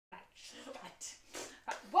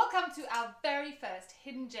to our very first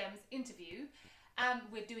Hidden Gems interview.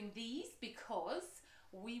 We're doing these because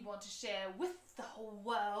we want to share with the whole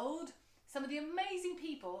world some of the amazing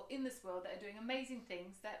people in this world that are doing amazing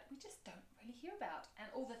things that we just don't really hear about, and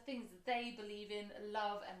all the things that they believe in,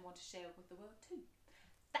 love, and want to share with the world too.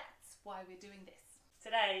 That's why we're doing this.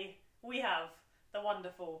 Today we have the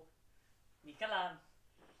wonderful Mica.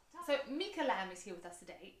 So Mica is here with us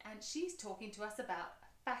today, and she's talking to us about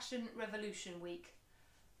Fashion Revolution Week.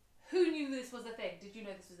 Who knew this was a thing? Did you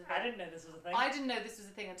know this was a thing? I didn't know this was a thing. I didn't know this was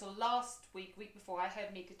a thing until last week before I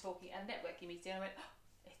heard Mica talking at a networking meeting, and I went, oh,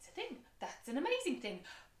 it's a thing. That's an amazing thing.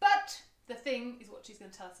 But the thing is what she's going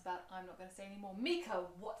to tell us about. I'm not going to say any more. Mica,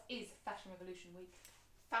 what is Fashion Revolution Week?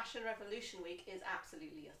 Fashion Revolution Week is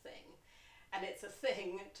absolutely a thing. And it's a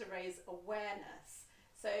thing to raise awareness.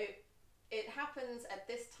 So it happens at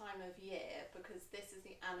this time of year because this is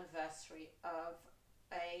the anniversary of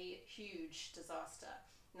a huge disaster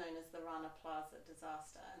known as the Rana Plaza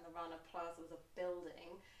disaster. And the Rana Plaza was a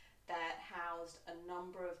building that housed a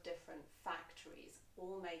number of different factories,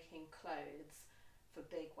 all making clothes for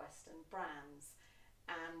big Western brands.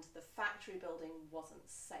 And the factory building wasn't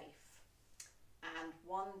safe. And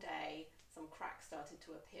one day some cracks started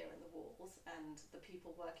to appear in the walls, and the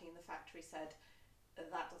people working in the factory said,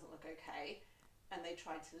 that doesn't look okay, and they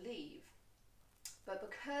tried to leave. But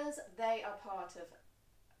because they are part of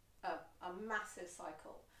a massive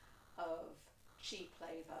cycle of cheap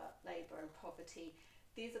labour and poverty,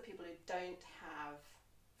 these are people who don't have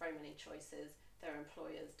very many choices. Their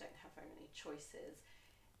employers don't have very many choices.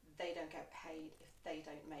 They don't get paid if they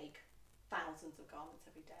don't make thousands of garments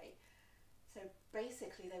every day. So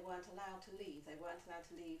basically they weren't allowed to leave. They weren't allowed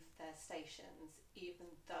to leave their stations, even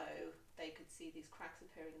though they could see these cracks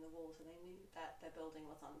appearing in the walls, and they knew that their building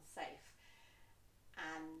was unsafe.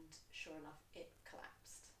 And sure enough, it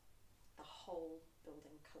collapsed. The whole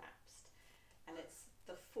building collapsed. And it's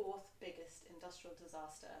the 4th biggest industrial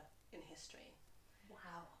disaster in history.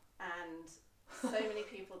 Wow. And so many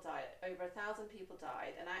people died. Over 1,000 people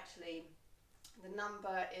died. And actually, the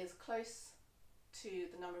number is close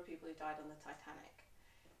to the number of people who died on the Titanic.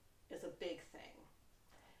 Is a big thing.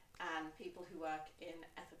 And people who work in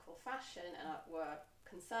ethical fashion and were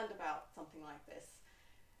concerned about something like this,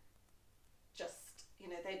 just,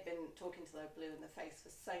 you know, they'd been talking to their blue in the face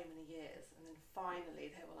for so many years, and then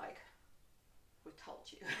finally they were like, we told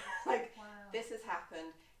you. Like, wow. This has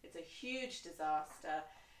happened. It's a huge disaster.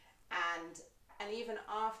 And even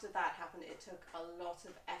after that happened, it took a lot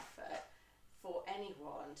of effort for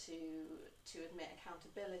anyone to admit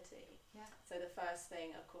accountability. Yeah. So the first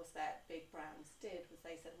thing, of course, that big brands did was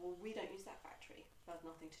they said, well, we don't use that factory. It has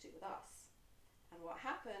nothing to do with us. And what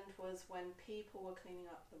happened was when people were cleaning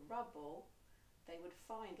up the rubble, they would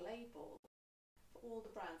find labels for all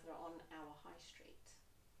the brands that are on our high street.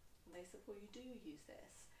 And they said, well, you do use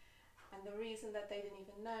this. And the reason that they didn't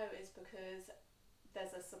even know is because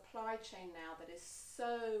there's a supply chain now that is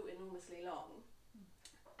so enormously long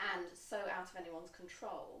and so out of anyone's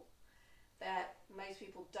control that most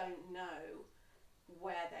people don't know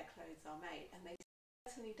where their clothes are made, and they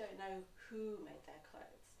certainly don't know who made their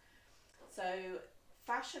clothes. So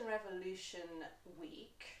Fashion Revolution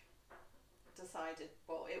Week decided,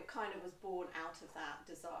 well, it kind of was born out of that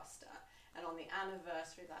disaster, and on the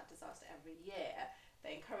anniversary of that disaster every year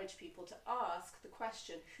they encourage people to ask the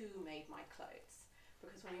question, who made my clothes?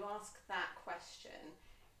 Because when you ask that question,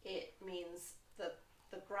 it means that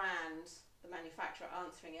the brand, the manufacturer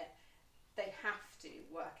answering it, they have to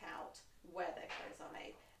work out where their clothes are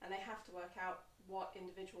made, and they have to work out what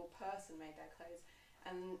individual person made their clothes,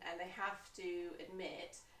 and they have to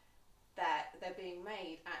admit that they're being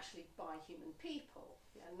made actually by human people,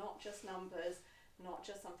 you know, not just numbers, not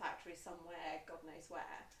just some factory somewhere, God knows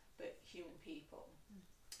where, but human people.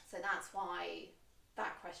 So that's why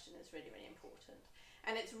that question is really, really important.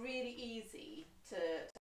 And it's really easy to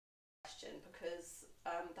question because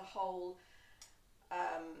the whole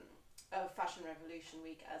of Fashion Revolution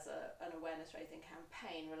Week as an awareness raising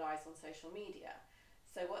campaign relies on social media.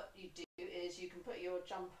 So what you do is you can put your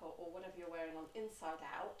jumper or whatever you're wearing on inside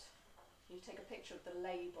out, you take a picture of the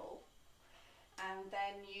label, and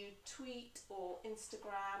then you tweet or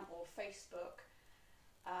Instagram or Facebook,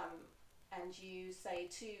 and you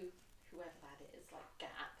say to whoever that is, like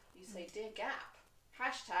Gap, you say, Dear Gap,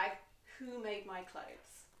 hashtag who made my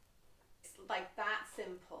clothes? It's like that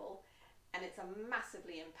simple, and it's a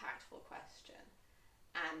massively impactful question,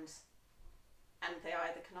 and they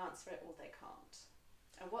either can answer it or they can't.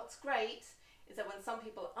 And what's great is that when some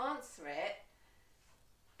people answer it,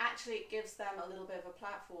 actually it gives them a little bit of a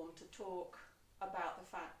platform to talk about the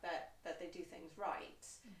fact that they do things right.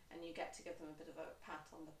 And and you get to give them a bit of a pat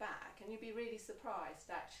on the back, and you'd be really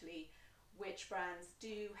surprised actually which brands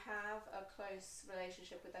do have a close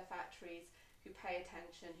relationship with their factories, who pay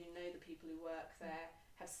attention, who know the people who work there,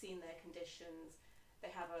 have seen their conditions,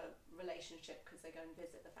 they have a relationship because they go and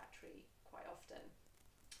visit the factory quite often.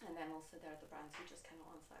 And then also there are the brands who just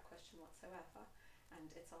cannot answer that question whatsoever, and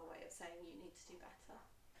it's our way of saying you need to do better.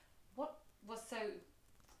 What was so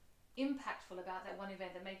impactful about that one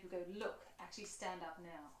event that made people go, look, actually stand up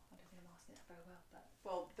now? I don't think I'm asking that very well, but...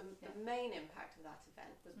 Well, the main impact of that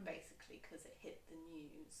event was basically because it hit the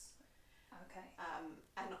news. Okay.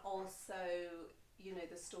 And also, you know,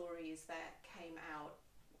 the stories that came out,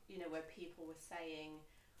 you know, where people were saying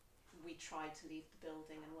we tried to leave the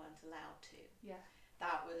building and weren't allowed to. Yeah.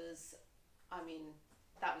 That was, I mean,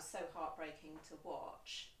 that was so heartbreaking to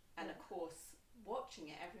watch. And of course, watching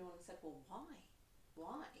it, everyone said, well, why?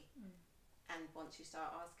 Why? And once you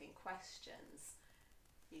start asking questions,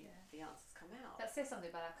 the answers come out. That says something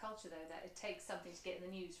about our culture, though, that it takes something to get in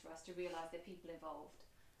the news for us to realise there are people involved.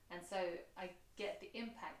 And so I get the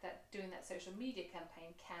impact that doing that social media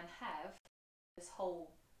campaign can have this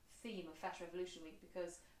whole theme of Fashion Revolution Week,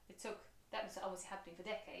 because that was obviously happening for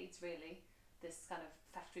decades, really, this kind of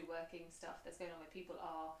factory working stuff that's going on where people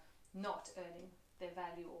are not earning their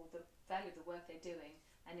value or the value of the work they're doing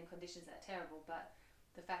and in conditions that are terrible. But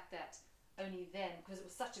the fact that only then, because it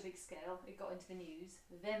was such a big scale, it got into the news,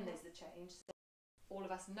 then there's the change. So all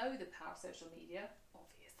of us know the power of social media,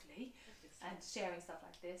 obviously, and sharing stuff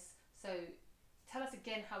like this. So tell us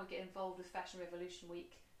again how we get involved with Fashion Revolution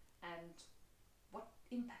Week and what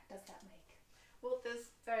impact does that make? Well,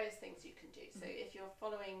 there's various things you can do. So if you're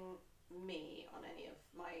following me on any of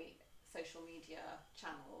my social media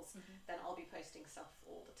channels, then I'll be posting stuff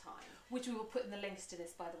all the time. Which we will put in the links to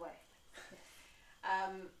this, by the way.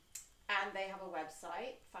 And they have a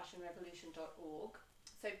website, fashionrevolution.org.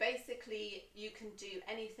 So basically you can do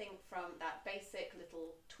anything from that basic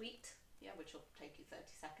little tweet, which will take you 30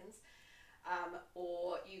 seconds,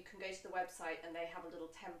 or you can go to the website and they have a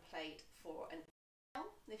little template for an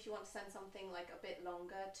email if you want to send something like a bit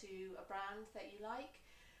longer to a brand that you like,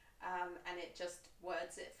 and it just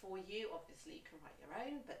words it for you. Obviously you can write your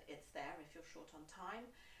own, but it's there if you're short on time.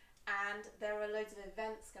 And there are loads of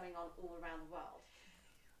events going on all around the world.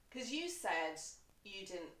 Because you said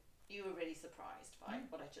you were really surprised by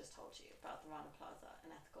what I just told you about the Rana Plaza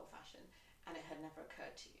and ethical fashion, and it had never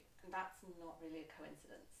occurred to you. And that's not really a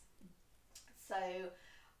coincidence. So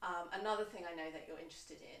another thing I know that you're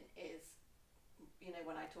interested in is, you know,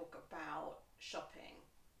 when I talk about shopping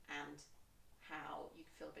and how you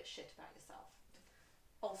feel a bit shit about yourself.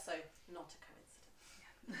 Also not a coincidence.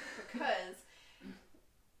 Because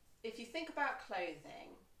if you think about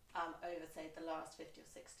clothing over, say, the last 50 or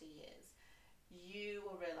 60 years, you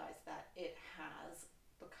will realise that it has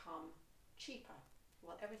become cheaper.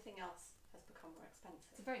 Well, everything else has become more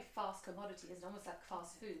expensive. It's a very fast commodity, isn't it? Almost like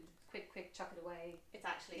fast food. Quick, chuck it away. It's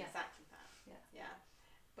actually exactly that. Yeah.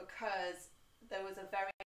 Because there was a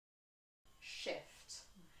very shift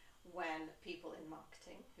when people in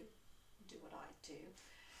marketing, who do what I do,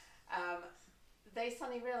 they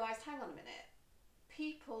suddenly realised, hang on a minute,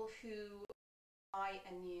 people who buy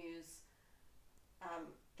and use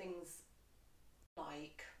things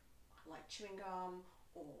like chewing gum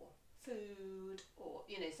or food, or,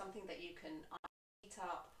 you know, something that you can eat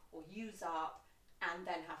up or use up and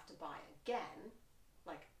then have to buy again,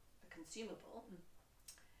 like a consumable,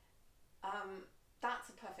 that's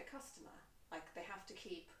a perfect customer. Like, they have to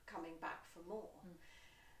keep coming back for more.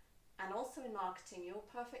 And also in marketing, your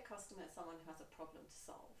perfect customer is someone who has a problem to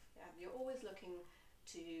solve. Yeah? You're always looking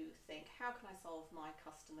to think, how can I solve my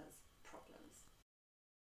customers' problems?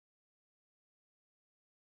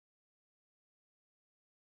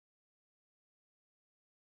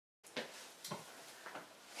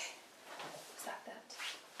 Was that?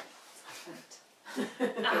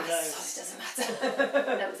 It doesn't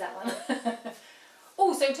matter. That was that one.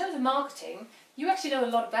 Also, in terms of marketing, you actually know a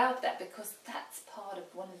lot about that, because that's part of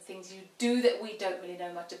one of the things you do that we don't really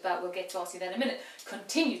know much about. We'll get to ask you that in a minute.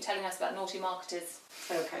 Continue telling us about naughty marketers.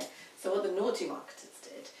 Okay, so what the naughty marketers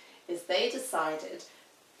did is they decided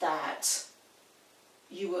that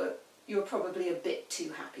you were probably a bit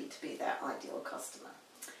too happy to be their ideal customer.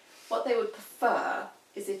 What they would prefer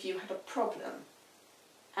is if you had a problem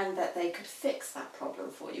and that they could fix that problem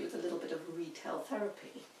for you with a little bit of retail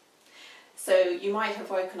therapy. So you might have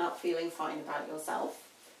woken up feeling fine about yourself.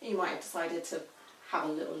 You might have decided to have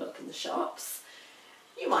a little look in the shops.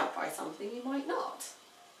 You might buy something, you might not.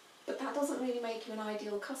 But that doesn't really make you an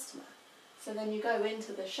ideal customer. So then you go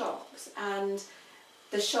into the shops, and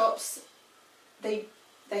the shops, they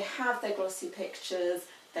have their glossy pictures,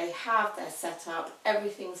 They have their setup,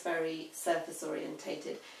 everything's very surface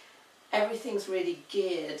orientated, everything's really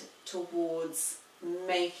geared towards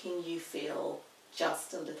making you feel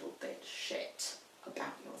just a little bit shit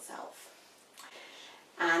about yourself.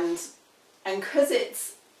 And because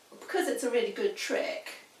it's a really good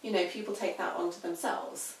trick, you know, people take that onto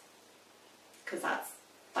themselves, because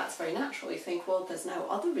that's very natural. You think, well, there's no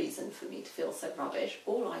other reason for me to feel so rubbish.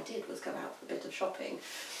 All I did was go out for a bit of shopping,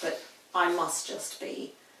 but I must just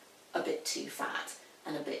be a bit too fat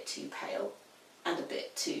and a bit too pale and a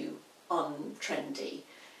bit too untrendy.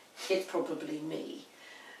 It's probably me.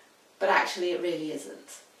 But actually it really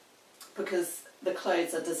isn't, because the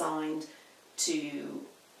clothes are designed to,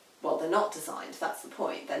 well, they're not designed, that's the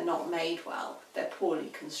point. They're not made well, they're poorly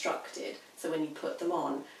constructed. So when you put them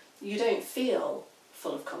on, you don't feel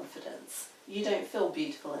full of confidence. You don't feel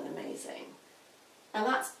beautiful and amazing. And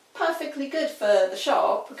that's perfectly good for the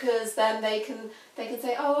shop, because then they can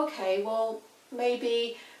say, oh, okay, well,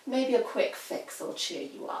 maybe a quick fix will cheer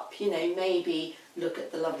you up. You know, maybe look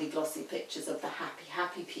at the lovely glossy pictures of the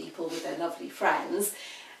happy people with their lovely friends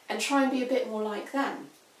and try and be a bit more like them.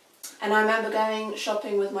 And I remember going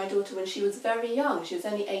shopping with my daughter when she was very young. She was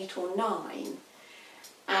only 8 or 9.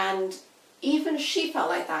 And even she felt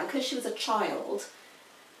like that. And because she was a child,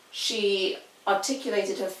 she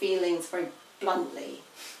articulated her feelings very bluntly.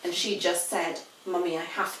 And she just said, Mummy, I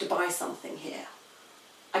have to buy something here.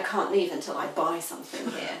 I can't leave until I buy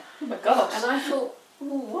something here. Oh my gosh. And I thought,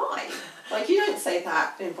 well, why? Like, you don't say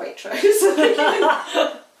that in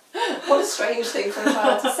Waitrose. What a strange thing for a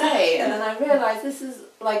child to say. And then I realised this is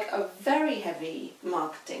like a very heavy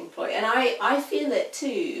marketing ploy. And I feel it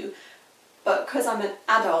too, but because I'm an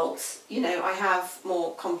adult, you know, I have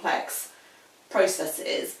more complex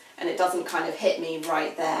processes, and it doesn't kind of hit me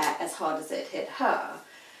right there as hard as it hit her.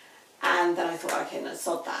 And then I thought, okay, no,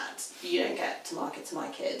 sod that. You don't get to market to my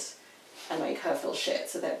kid and make her feel shit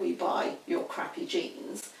so that we buy your crappy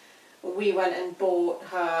jeans. We went and bought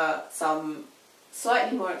her some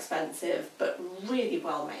slightly more expensive but really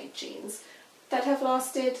well-made jeans that have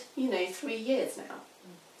lasted, you know, 3 years now.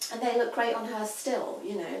 And they look great on her still,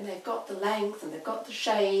 you know, and they've got the length and they've got the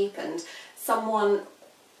shape, and someone,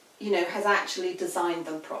 you know, has actually designed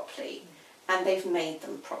them properly and they've made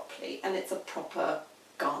them properly, and it's a proper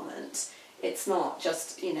garment. It's not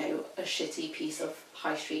just, you know, a shitty piece of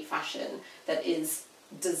high street fashion that is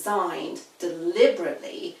designed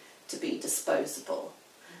deliberately to be disposable.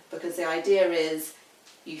 Because the idea is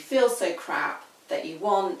you feel so crap that you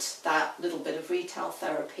want that little bit of retail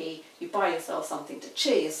therapy, you buy yourself something to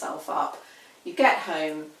cheer yourself up, you get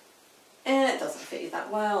home, and it doesn't fit you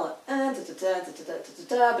that well, but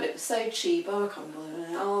it was so cheap, oh, I can't bother,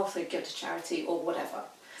 oh, so give it to charity or whatever.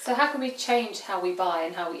 So how can we change how we buy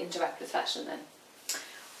and how we interact with fashion then?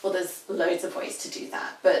 Well, there's loads of ways to do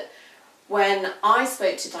that, but when I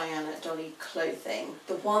spoke to Diana at Dolly Clothing,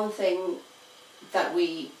 the one thing that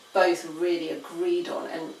we both really agreed on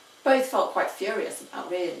and both felt quite furious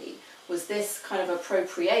about really was this kind of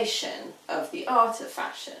appropriation of the art of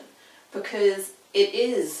fashion, because it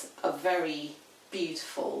is a very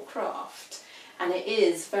beautiful craft and it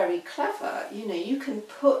is very clever. You know, you can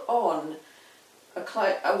put on a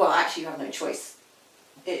clothes, well, actually you have no choice.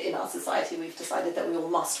 In our society we've decided that we all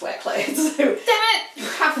must wear clothes. So damn it! You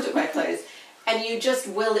have to wear clothes. And you just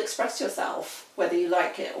will express yourself, whether you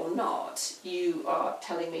like it or not. You are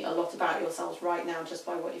telling me a lot about yourselves right now just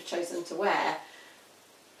by what you've chosen to wear.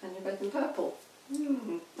 And you're both in purple.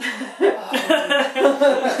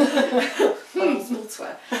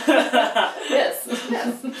 Sportswear. Yes,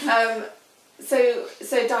 yes.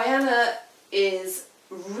 So Diana is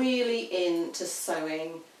really into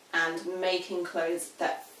sewing and making clothes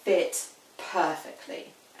that fit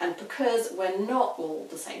perfectly. And because we're not all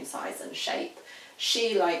the same size and shape,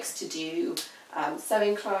 she likes to do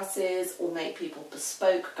sewing classes or make people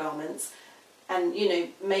bespoke garments and, you know,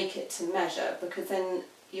 make it to measure, because then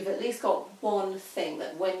you've at least got one thing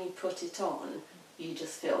that when you put it on, you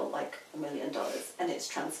just feel like $1 million and it's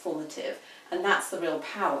transformative. And that's the real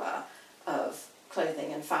power of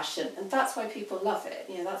clothing and fashion. And that's why people love it.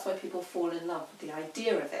 You know, that's why people fall in love with the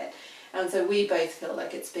idea of it. And so we both feel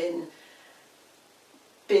like it's been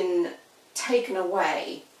taken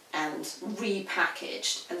away and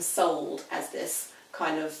repackaged and sold as this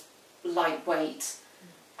kind of lightweight,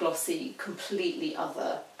 glossy, completely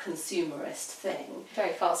other consumerist thing.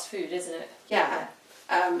 Very fast food, isn't it? Yeah.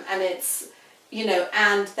 And it's, you know,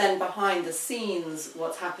 and then behind the scenes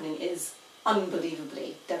what's happening is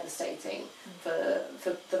unbelievably devastating for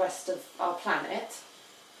the rest of our planet,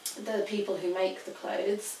 the people who make the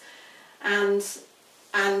clothes, and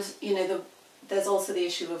you know, there's also the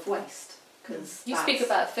issue of waste, because You speak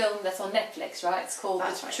about a film that's on Netflix, right? It's called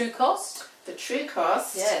That's The right. True Cost. The True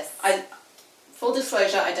Cost. Yes. Full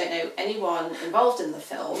disclosure, I don't know anyone involved in the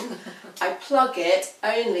film. I plug it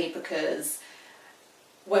only because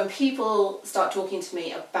when people start talking to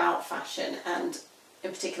me about fashion, and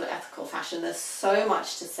in particular ethical fashion, there's so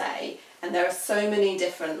much to say, and there are so many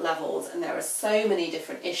different levels, and there are so many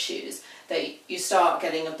different issues that you start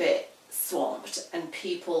getting a bit swamped, and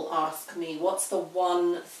people ask me, what's the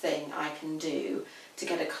one thing I can do to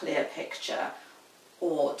get a clear picture,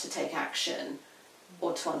 or to take action,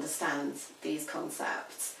 or to understand these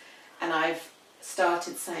concepts? And I've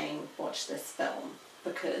started saying, watch this film,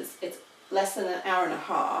 because it's less than an hour and a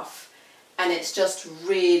half, and it's just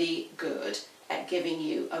really good at giving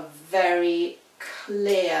you a very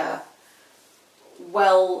clear,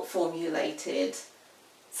 well formulated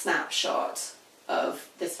snapshot of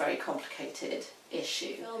this very complicated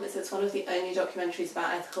issue. It's one of the only documentaries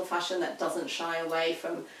about ethical fashion that doesn't shy away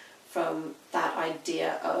from that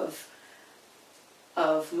idea of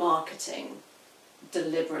marketing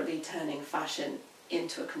deliberately turning fashion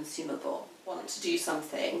into a consumable. Want to do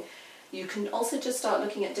something, you can also just start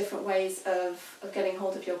looking at different ways of getting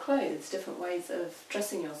hold of your clothes, different ways of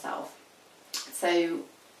dressing yourself. So you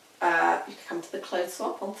can come to the clothes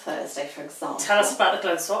swap on Thursday, for example. Tell us about the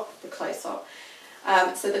clothes swap. The clothes swap.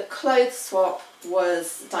 So the clothes swap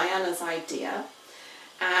was Diana's idea,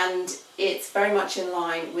 and it's very much in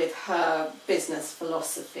line with her business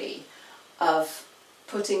philosophy of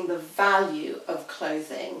putting the value of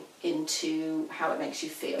clothing into how it makes you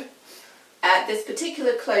feel. At this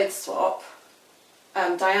particular clothes swap,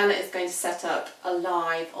 Diana is going to set up a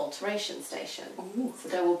live alteration station. Ooh. So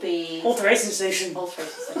there will be... Alteration station.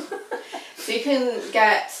 Alteration station. So you can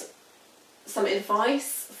get some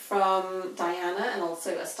advice from Diana, and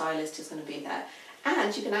also a stylist who's going to be there.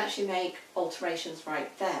 And you can actually make alterations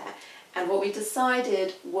right there. And what we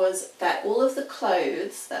decided was that all of the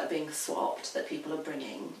clothes that are being swapped, that people are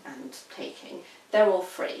bringing and taking, they're all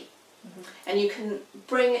free. And you can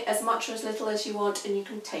bring as much or as little as you want, and you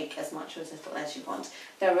can take as much or as little as you want.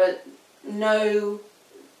 There are no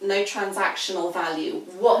transactional value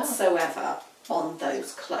whatsoever on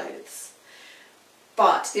those clothes.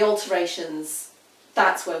 But the alterations,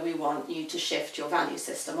 that's where we want you to shift your value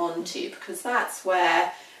system onto, because that's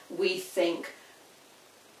where we think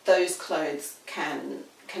those clothes can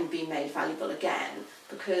be made valuable again,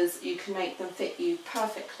 because you can make them fit you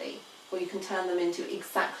perfectly, or you can turn them into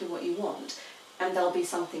exactly what you want, and they'll be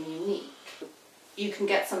something unique. You can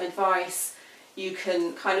get some advice, you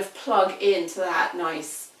can kind of plug into that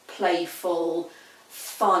nice, playful,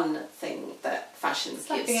 fun thing that fashion gives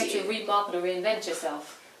you. It's like being able to remarket or reinvent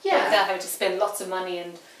yourself. Yeah. Without having to spend lots of money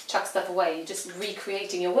and chuck stuff away. You're just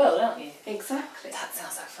recreating your world, aren't you? Exactly. That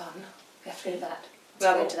sounds like fun. We have to go to that. We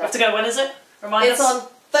are going to We have that. to go. When is it? Remind It's us. on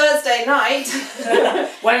Thursday night.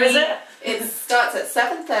 Where is it? It starts at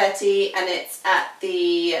 7:30, and it's at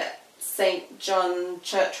the St John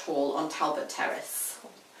Church Hall on Talbot Terrace.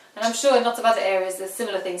 And I'm sure in lots of other areas there's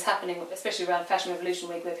similar things happening, especially around Fashion Revolution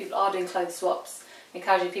Week, where people are doing clothes swaps,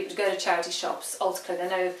 encouraging people to go to charity shops, alter clothes. I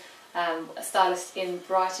know a stylist in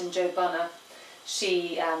Brighton, Jo Bunner,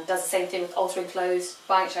 she does the same thing with altering clothes,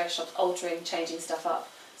 buying at charity shops, altering, changing stuff up.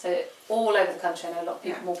 So all over the country, I know a lot of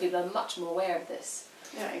people, more people are much more aware of this.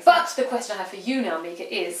 Yeah, exactly. But the question I have for you now,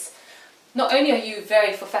 Mica, is not only are you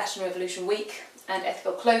very for Fashion Revolution Week and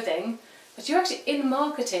ethical clothing, but you're actually in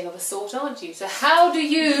marketing of a sort, aren't you? So how do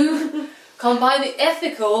you combine the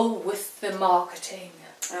ethical with the marketing?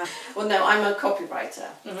 Well, no, I'm a copywriter,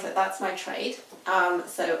 so that's my trade.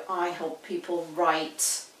 So I help people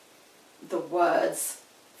write the words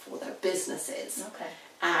for their businesses. Okay.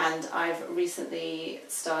 And I've recently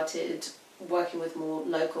started working with more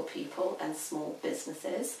local people and small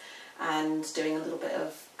businesses, and doing a little bit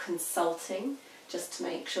of consulting just to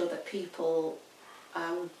make sure that people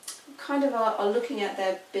kind of are looking at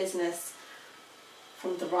their business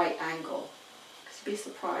from the right angle. Because you'd be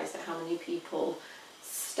surprised at how many people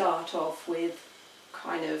start off with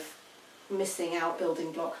kind of missing out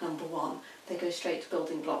building block number 1. They go straight to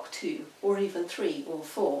building block 2, or even 3 or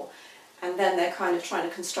 4. And then they're kind of trying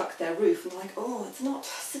to construct their roof, and like, oh, it's not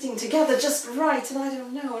sitting together just right, and I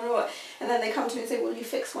don't know. And then they come to me and say, will you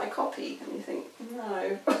fix my copy? And you think,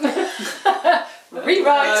 no.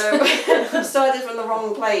 Rewrite! No. I've started from the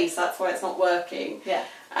wrong place, that's why it's not working. Yeah.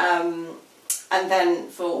 And then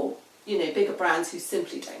for, bigger brands who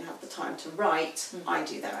simply don't have the time to write, I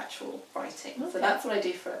do their actual writing. Okay. So that's what I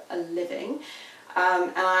do for a living.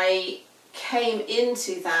 And I came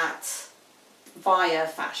into that via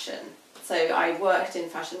fashion. So I worked in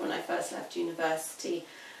fashion when I first left university,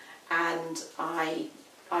 and I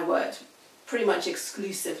worked pretty much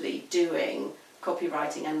exclusively doing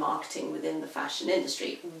copywriting and marketing within the fashion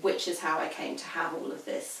industry, which is how I came to have all of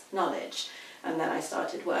this knowledge. And then I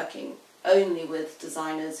started working only with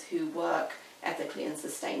designers who work ethically and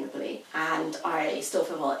sustainably. And I still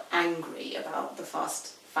feel angry about the fast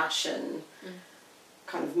fashion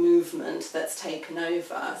kind of movement that's taken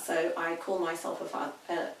over. So I call myself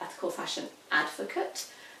an ethical fashion advocate.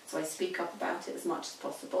 So I speak up about it as much as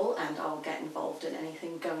possible, and I'll get involved in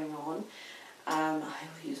anything going on. I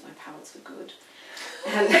will use my powers for good.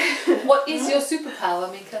 And What is your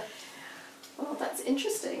superpower, Mica? well, that's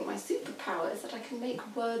interesting. My superpower is that I can make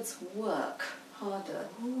words work harder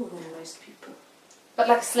than most people. But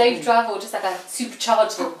like a slave drive, or just like a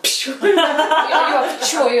supercharged them?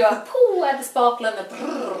 you are pooh, add the sparkle and the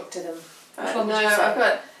brrr to them. Which one would you say? I've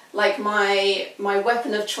got, like, my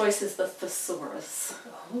weapon of choice is the thesaurus.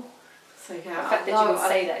 Oh. So yeah, The fact that you would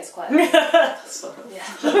say that is quite... thesaurus. Yeah.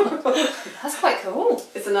 That's quite cool.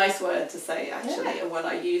 It's a nice word to say, actually, Yeah. and when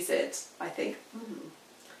I use it, I think,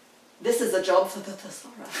 this is a job for the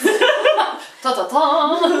thesaurus. Ta-ta-ta!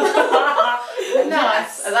 And Nice.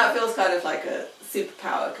 yes, and that feels kind of like a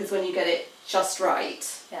superpower, because when you get it just right,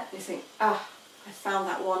 Yeah. you think, I found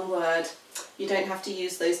that one word. You don't have to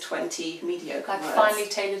use those 20 mediocre Like words. finely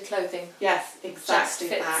tailored clothing. Yes, exactly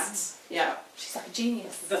fits. that. Yeah. She's like a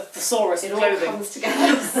genius. The thesaurus It of all clothing. comes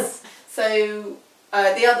together. So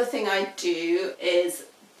the other thing I do is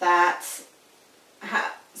that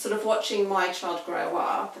sort of watching my child grow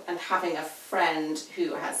up and having a friend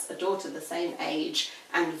who has a daughter the same age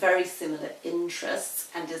and very similar interests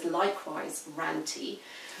and is likewise ranty,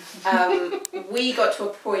 we got to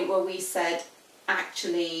a point where we said,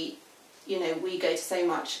 actually, you know, we go to so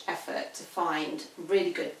much effort to find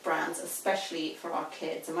really good brands, especially for our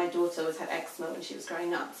kids. And my daughter had eczema when she was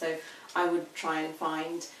growing up, so I would try and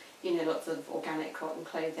find, you know, lots of organic cotton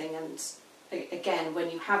clothing. And again,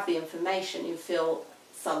 when you have the information, you feel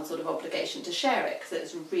some sort of obligation to share it, because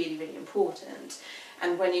it's really, really important.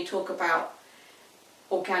 And when you talk about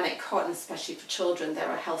organic cotton, especially for children, there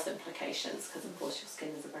are health implications, because of course your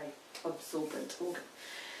skin is a very absorbent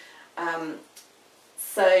organ.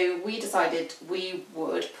 So we decided we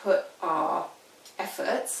would put our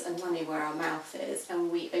efforts and money where our mouth is,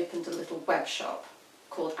 and we opened a little web shop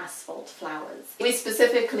called Asphalt Flowers. We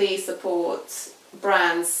specifically support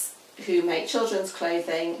brands who make children's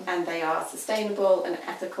clothing, and they are sustainable and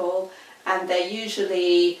ethical, and they're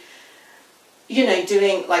usually, you know,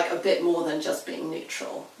 doing like a bit more than just being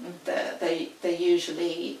neutral. They're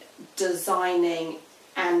usually designing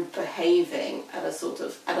and behaving at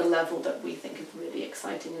a level that we think is really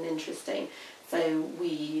exciting and interesting. So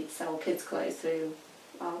we sell kids' clothes through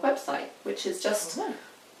our website, which is just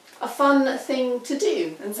a fun thing to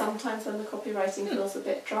do. And sometimes when the copywriting feels a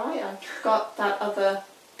bit dry, I've got that other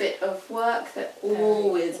bit of work that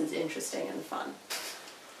always is interesting and fun.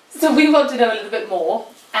 So we want to know a little bit more,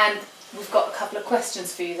 and we've got a couple of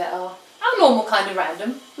questions for you that are our normal kind of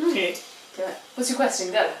random. Okay. Do it. What's your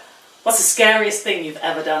question? Go. What's the scariest thing you've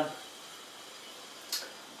ever done?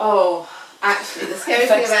 Oh, actually, the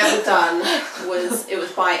scariest thing I've ever done was, it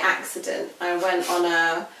was by accident. I went on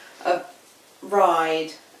a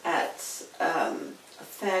ride at a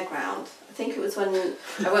fairground. I think it was when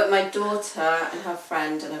I went with my daughter and her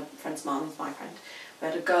friend and a friend's mum, who's my friend. We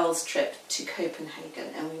had a girls' trip to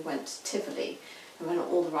Copenhagen, and we went to Tivoli and went on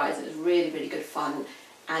all the rides. It was really, really good fun.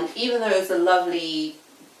 And even though it was a lovely,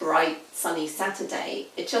 bright, sunny Saturday,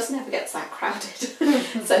 it just never gets that crowded.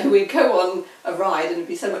 So we'd go on a ride and it'd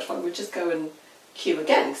be so much fun. We'd just go and queue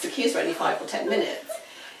again, because the queues were only 5 or 10 minutes.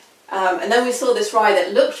 And then we saw this ride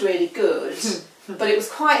that looked really good, but it was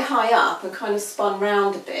quite high up and kind of spun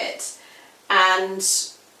round a bit. And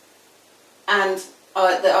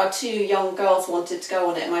our 2 young girls wanted to go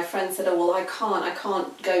on it. My friend said, "Oh well, I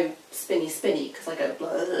can't go spinny, because I go blah."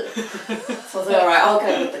 So I was like, "All right, I'll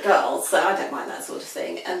go with the girls." So I don't mind that sort of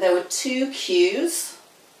thing. And there were 2 queues,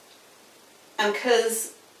 and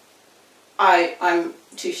because I'm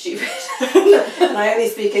too stupid and I only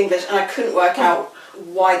speak English, and I couldn't work out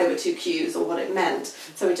why there were 2 queues or what it meant,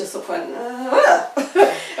 so we just sort of went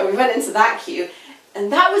and we went into that queue. And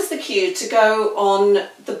that was the queue to go on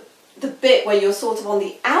the bit where you're sort of on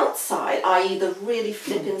the outside, i.e. the really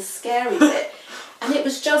flippin' scary bit. And it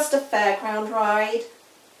was just a fairground ride,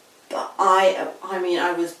 but I mean,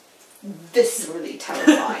 I was viscerally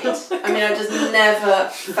terrified. I mean, I just never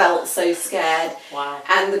felt so scared. Wow.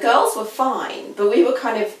 And the girls were fine, but we were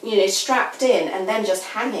kind of, you know, strapped in and then just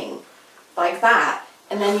hanging like that.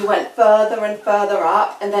 And then you went further and further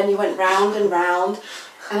up, and then you went round and round.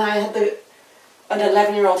 And I had an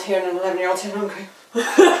 11-year-old here and an 11-year-old here, and I'm going...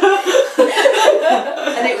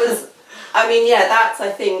 And it was I mean, yeah, that's, I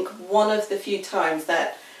think, one of the few times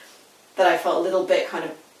that I felt a little bit kind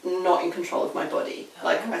of not in control of my body.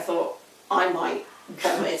 Like, I thought I might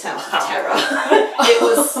vomit out of terror. It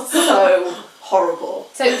was so horrible.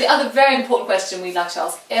 So the other very important question we'd like to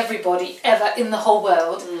ask everybody ever in the whole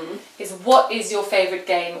world is, what is your favourite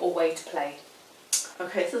game or way to play?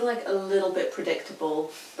 Okay, so like a little bit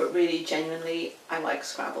predictable, but really genuinely, I like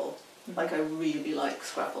Scrabble. Like, I really like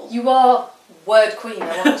Scrabble. You are word queen,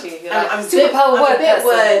 aren't you? You're like I'm superpower a bit person.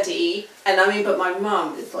 wordy, and I mean, but my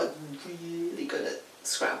mum is like really good at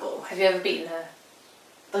Scrabble. Have you ever beaten her?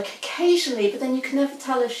 Like occasionally, but then you can never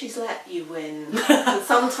tell if she's let you win. And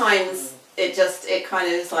sometimes it kind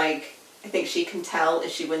of is like, I think she can tell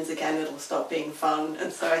if she wins again it'll stop being fun,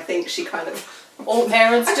 and so I think she kind of... All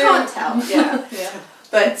parents do. I can't tell, yeah. Yeah.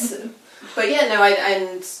 But yeah, no,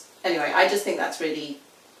 and anyway, I just think that's really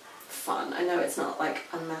fun. I know it's not like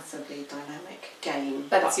a massively dynamic game.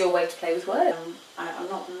 But it's your way to play with words. I'm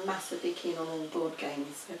not massively keen on all board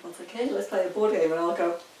games. Everyone's like, hey, let's play a board game, and I'll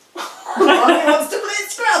go, Mommy wants to play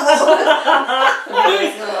Scrabble.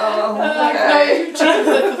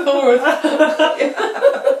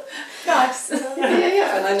 Nice.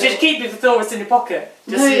 Yeah. And Just keep your thesaurus in your pocket,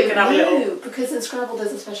 just so you can have a little... because in Scrabble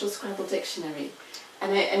there's a special Scrabble dictionary.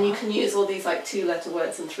 And you can use all these like 2-letter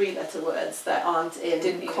words and 3-letter words that aren't in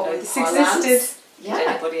Didn't even common know this parlance. existed. Yeah. Did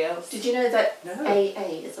anybody else? Did you know that No.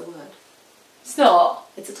 AA is a word? It's not.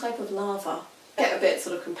 It's a type of lava. Get a bit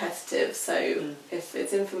sort of competitive, so if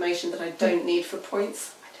it's information that I don't need for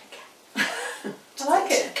points, I don't care. I like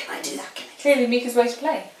it. Can I do that? Clearly Mica's way to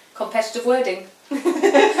play. Competitive wording.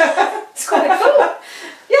 It's quite cool.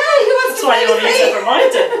 Yeah, who wants That's to why play you want with to me? use it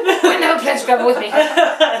reminder. I never played Scrabble with me.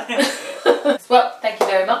 Well, thank you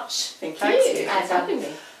very much. Thank Thanks, you. Mica. Thanks for having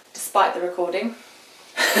me. Despite the recording.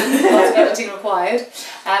 Lots of editing required.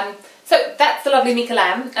 So that's the lovely Mica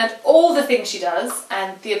Lamb and all the things she does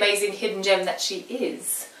and the amazing hidden gem that she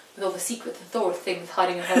is, with all the secret thesaurus things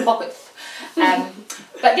hiding in her pockets.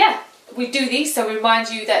 But yeah, we do these so we remind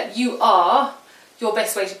you that you are your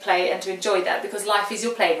best way to play and to enjoy that, because life is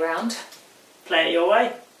your playground. Play it your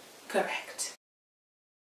way. Correct.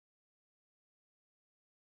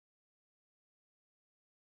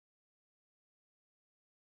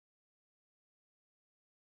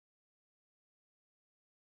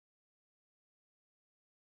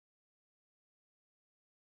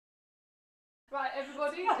 Right,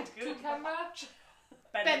 everybody, Good. to camera.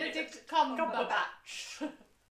 Benedict Benedict Cumberbatch.